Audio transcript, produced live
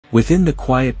Within the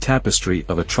quiet tapestry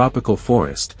of a tropical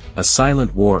forest, a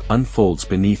silent war unfolds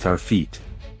beneath our feet.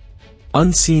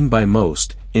 Unseen by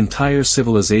most, entire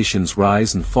civilizations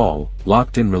rise and fall,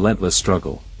 locked in relentless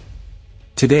struggle.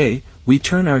 Today, we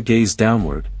turn our gaze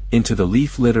downward, into the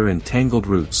leaf litter and tangled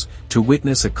roots, to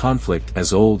witness a conflict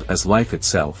as old as life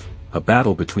itself, a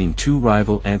battle between two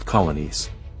rival ant colonies.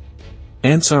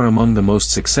 Ants are among the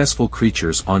most successful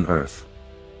creatures on Earth.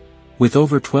 With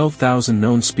over 12,000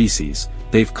 known species,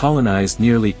 they've colonized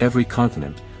nearly every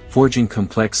continent, forging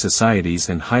complex societies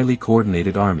and highly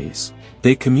coordinated armies.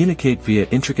 They communicate via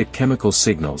intricate chemical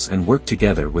signals and work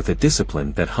together with a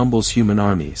discipline that humbles human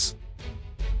armies.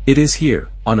 It is here,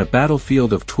 on a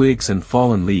battlefield of twigs and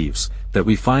fallen leaves, that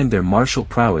we find their martial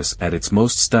prowess at its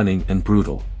most stunning and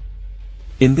brutal.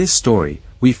 In this story,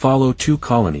 we follow two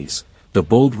colonies, the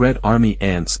bold red army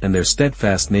ants and their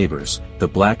steadfast neighbors, the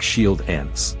black shield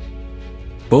ants.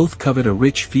 Both covet a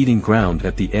rich feeding ground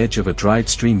at the edge of a dried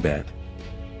streambed.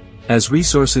 As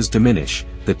resources diminish,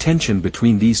 the tension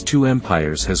between these two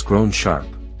empires has grown sharp.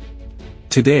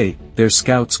 Today, their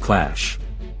scouts clash.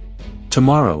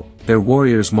 Tomorrow, their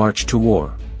warriors march to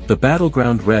war. The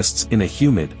battleground rests in a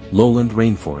humid, lowland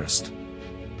rainforest.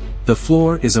 The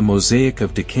floor is a mosaic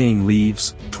of decaying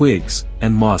leaves, twigs,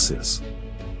 and mosses.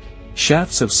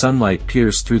 Shafts of sunlight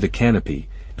pierce through the canopy,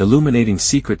 illuminating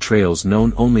secret trails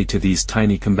known only to these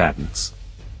tiny combatants.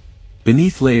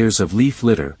 Beneath layers of leaf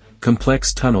litter,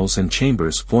 complex tunnels and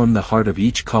chambers form the heart of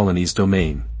each colony's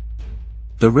domain.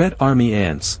 The red army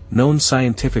ants, known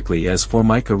scientifically as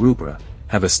Formica rubra,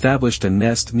 have established a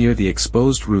nest near the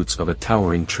exposed roots of a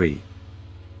towering tree.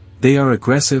 They are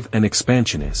aggressive and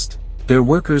expansionist. Their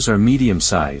workers are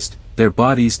medium-sized, their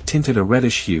bodies tinted a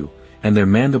reddish hue, and their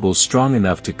mandibles strong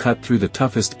enough to cut through the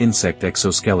toughest insect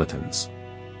exoskeletons.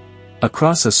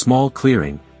 Across a small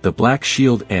clearing, the black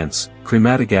shield ants,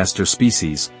 Chromatogaster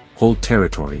species, hold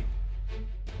territory.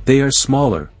 They are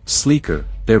smaller, sleeker,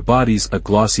 their bodies a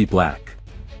glossy black.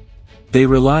 They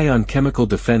rely on chemical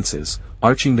defenses,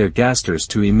 arching their gasters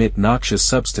to emit noxious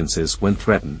substances when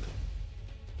threatened.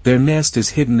 Their nest is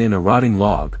hidden in a rotting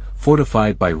log,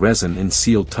 fortified by resin and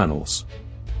sealed tunnels.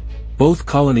 Both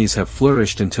colonies have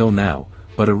flourished until now,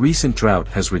 but a recent drought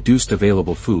has reduced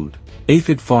available food.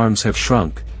 Aphid farms have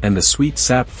shrunk, and the sweet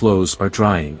sap flows are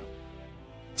drying.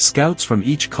 Scouts from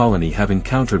each colony have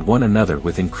encountered one another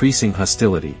with increasing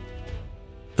hostility.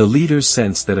 The leaders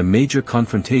sense that a major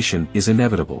confrontation is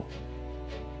inevitable.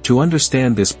 To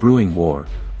understand this brewing war,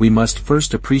 we must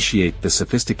first appreciate the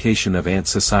sophistication of ant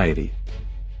society.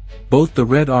 Both the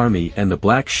Red Army and the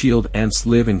Black Shield ants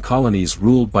live in colonies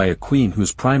ruled by a queen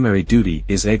whose primary duty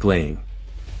is egg-laying.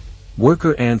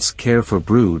 Worker ants care for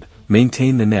brood,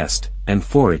 maintain the nest, and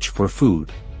forage for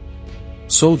food.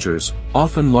 Soldiers,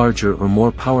 often larger or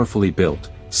more powerfully built,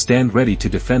 stand ready to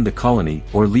defend the colony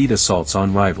or lead assaults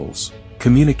on rivals.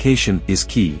 Communication is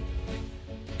key.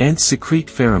 Ants secrete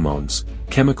pheromones,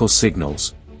 chemical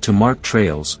signals, to mark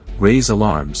trails, raise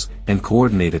alarms, and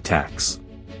coordinate attacks.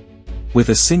 With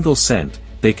a single scent,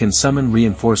 they can summon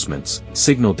reinforcements,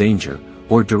 signal danger,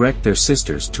 or direct their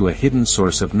sisters to a hidden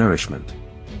source of nourishment.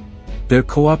 Their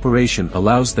cooperation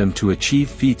allows them to achieve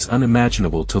feats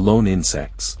unimaginable to lone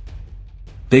insects.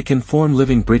 They can form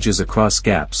living bridges across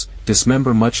gaps,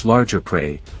 dismember much larger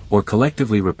prey, or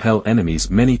collectively repel enemies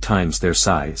many times their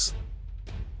size.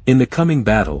 In the coming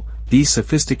battle, these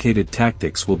sophisticated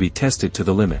tactics will be tested to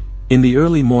the limit. In the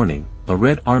early morning, a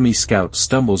Red Army scout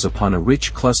stumbles upon a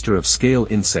rich cluster of scale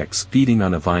insects feeding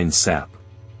on a vine's sap.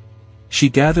 She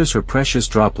gathers her precious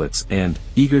droplets and,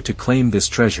 eager to claim this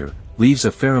treasure, leaves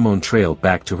a pheromone trail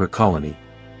back to her colony.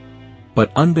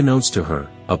 But unbeknownst to her,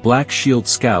 a Black Shield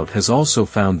scout has also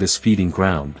found this feeding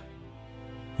ground.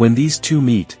 When these two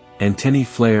meet, antennae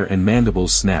flare and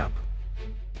mandibles snap.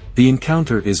 The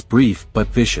encounter is brief but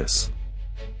vicious.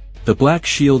 The Black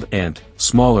Shield ant,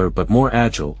 smaller but more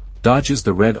agile, dodges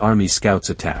the Red Army scout's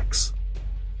attacks.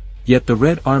 Yet the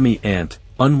Red Army ant,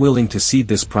 unwilling to cede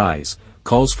this prize,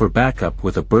 calls for backup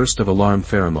with a burst of alarm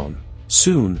pheromone.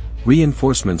 Soon,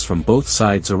 reinforcements from both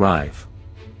sides arrive.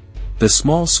 The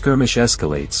small skirmish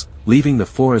escalates, leaving the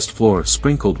forest floor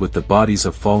sprinkled with the bodies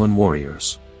of fallen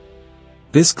warriors.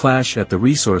 This clash at the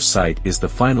resource site is the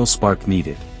final spark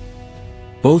needed.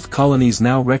 Both colonies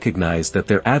now recognize that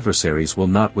their adversaries will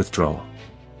not withdraw.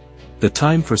 The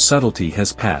time for subtlety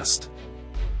has passed.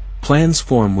 Plans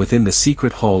form within the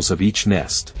secret halls of each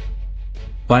nest.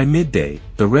 By midday,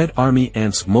 the Red Army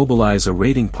ants mobilize a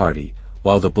raiding party,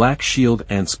 while the Black Shield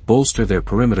ants bolster their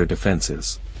perimeter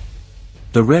defenses.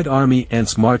 The Red Army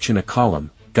ants march in a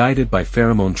column, guided by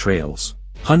pheromone trails.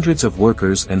 Hundreds of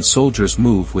workers and soldiers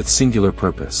move with singular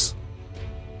purpose.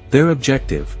 Their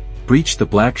objective, breach the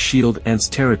black shield ants'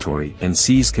 territory and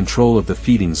seize control of the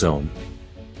feeding zone.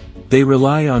 They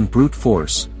rely on brute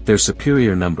force, their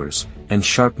superior numbers, and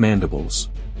sharp mandibles.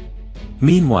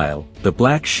 Meanwhile, the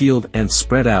black shield ants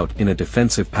spread out in a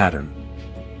defensive pattern.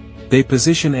 They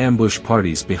position ambush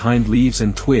parties behind leaves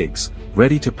and twigs,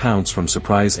 ready to pounce from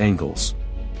surprise angles.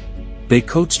 They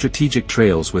coat strategic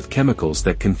trails with chemicals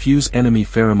that confuse enemy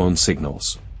pheromone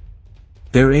signals.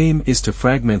 Their aim is to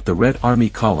fragment the Red Army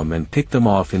column and pick them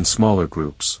off in smaller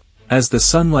groups. As the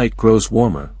sunlight grows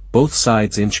warmer, both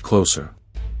sides inch closer.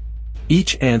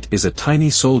 Each ant is a tiny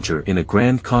soldier in a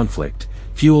grand conflict,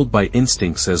 fueled by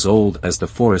instincts as old as the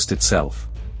forest itself.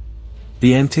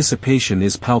 The anticipation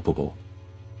is palpable.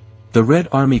 The Red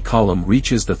Army column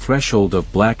reaches the threshold of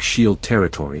Black Shield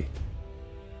territory.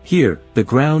 Here, the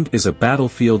ground is a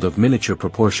battlefield of miniature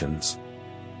proportions.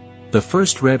 The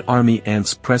first Red Army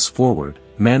ants press forward,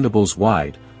 mandibles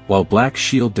wide, while Black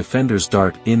Shield defenders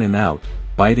dart in and out,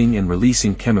 biting and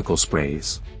releasing chemical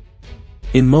sprays.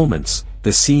 In moments,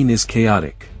 the scene is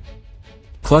chaotic.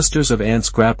 Clusters of ants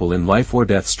grapple in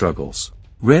life-or-death struggles.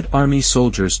 Red Army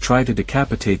soldiers try to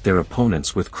decapitate their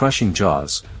opponents with crushing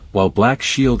jaws, while Black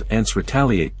Shield ants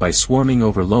retaliate by swarming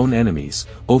over lone enemies,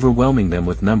 overwhelming them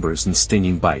with numbers and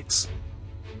stinging bites.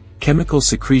 Chemical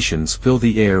secretions fill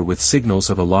the air with signals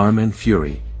of alarm and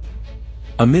fury.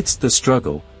 Amidst the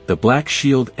struggle, the Black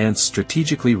Shield ants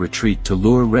strategically retreat to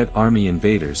lure Red Army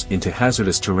invaders into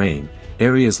hazardous terrain,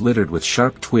 areas littered with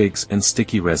sharp twigs and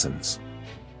sticky resins.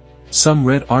 Some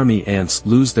Red Army ants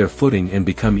lose their footing and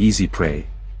become easy prey.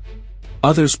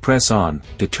 Others press on,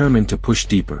 determined to push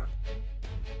deeper.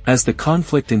 As the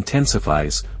conflict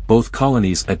intensifies, both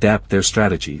colonies adapt their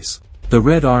strategies. The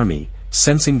Red Army,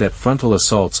 sensing that frontal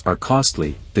assaults are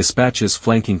costly, dispatches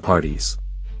flanking parties.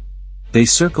 They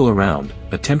circle around,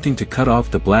 attempting to cut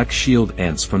off the Black Shield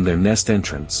ants from their nest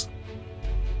entrance.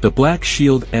 The Black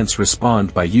Shield ants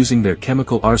respond by using their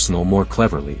chemical arsenal more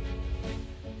cleverly.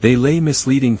 They lay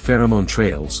misleading pheromone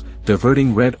trails,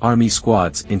 diverting Red Army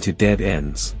squads into dead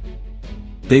ends.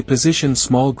 They position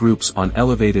small groups on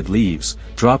elevated leaves,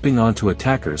 dropping onto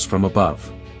attackers from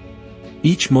above.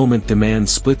 Each moment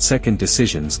demands split-second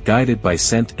decisions guided by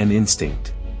scent and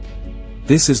instinct.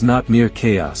 This is not mere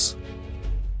chaos.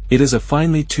 It is a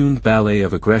finely tuned ballet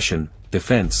of aggression,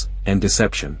 defense, and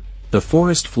deception. The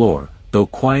forest floor, though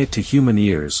quiet to human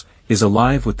ears, is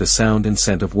alive with the sound and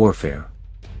scent of warfare.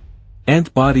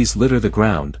 Ant bodies litter the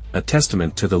ground, a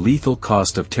testament to the lethal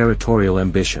cost of territorial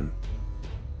ambition.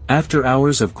 After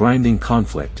hours of grinding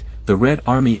conflict, the Red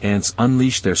Army ants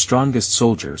unleash their strongest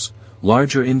soldiers,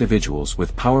 larger individuals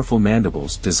with powerful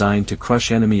mandibles designed to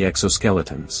crush enemy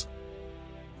exoskeletons.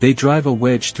 They drive a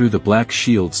wedge through the Black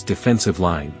Shield's defensive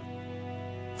line.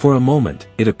 For a moment,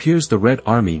 it appears the Red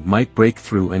Army might break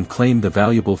through and claim the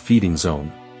valuable feeding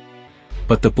zone.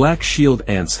 But the Black Shield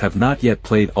ants have not yet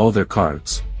played all their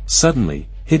cards. Suddenly,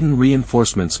 hidden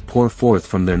reinforcements pour forth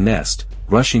from their nest,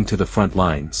 rushing to the front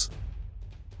lines.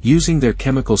 Using their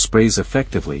chemical sprays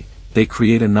effectively, they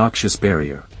create a noxious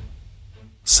barrier.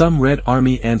 Some Red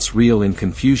Army ants reel in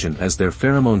confusion as their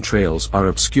pheromone trails are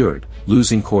obscured,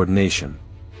 losing coordination.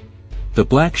 The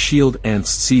Black Shield ants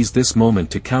seize this moment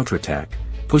to counterattack,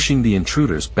 pushing the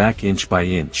intruders back inch by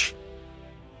inch.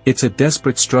 It's a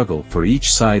desperate struggle for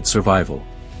each side's survival.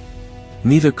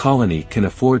 Neither colony can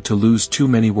afford to lose too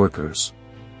many workers.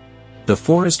 The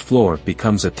forest floor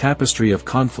becomes a tapestry of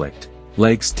conflict,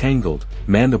 legs tangled,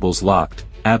 mandibles locked,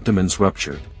 abdomens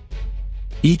ruptured.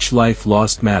 Each life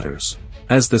lost matters.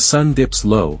 As the sun dips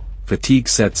low, fatigue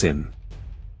sets in.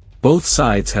 Both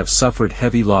sides have suffered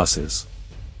heavy losses.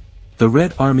 The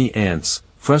Red Army ants,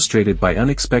 frustrated by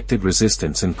unexpected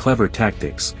resistance and clever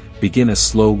tactics, begin a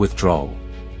slow withdrawal.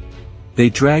 They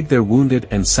drag their wounded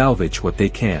and salvage what they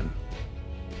can.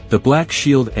 The Black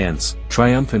Shield ants,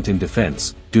 triumphant in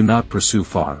defense, do not pursue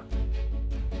far.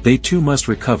 They too must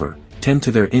recover, tend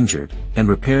to their injured, and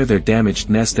repair their damaged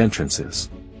nest entrances.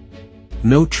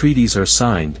 No treaties are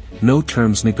signed, no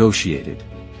terms negotiated.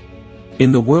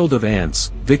 In the world of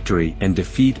ants, victory and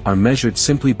defeat are measured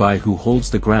simply by who holds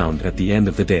the ground at the end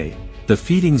of the day. The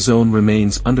feeding zone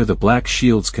remains under the Black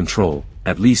Shield's control,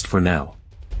 at least for now.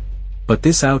 But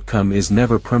this outcome is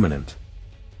never permanent.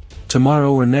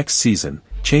 Tomorrow or next season,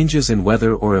 changes in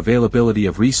weather or availability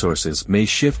of resources may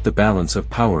shift the balance of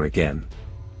power again.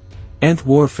 Ant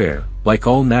warfare, like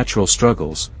all natural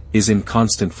struggles, is in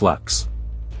constant flux.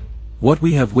 What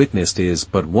we have witnessed is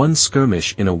but one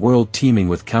skirmish in a world teeming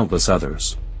with countless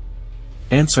others.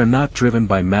 Ants are not driven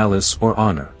by malice or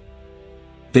honor.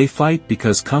 They fight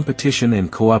because competition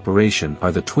and cooperation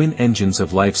are the twin engines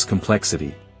of life's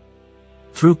complexity.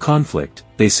 Through conflict,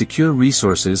 they secure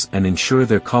resources and ensure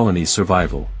their colony's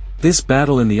survival. This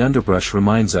battle in the underbrush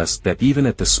reminds us that even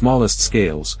at the smallest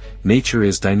scales, nature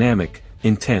is dynamic,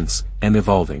 intense, and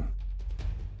evolving.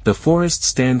 The forests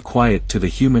stand quiet to the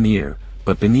human ear,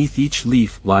 but beneath each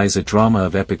leaf lies a drama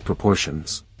of epic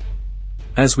proportions.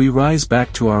 As we rise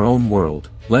back to our own world,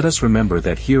 let us remember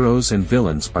that heroes and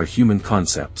villains are human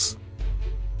concepts.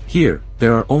 Here,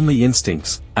 there are only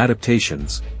instincts,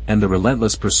 adaptations, and the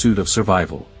relentless pursuit of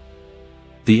survival.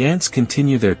 The ants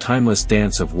continue their timeless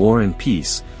dance of war and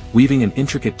peace, weaving an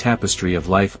intricate tapestry of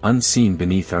life unseen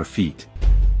beneath our feet.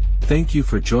 Thank you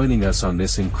for joining us on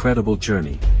this incredible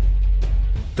journey.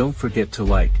 Don't forget to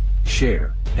like,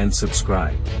 share, and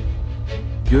subscribe.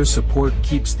 Your support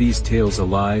keeps these tales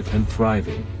alive and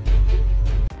thriving.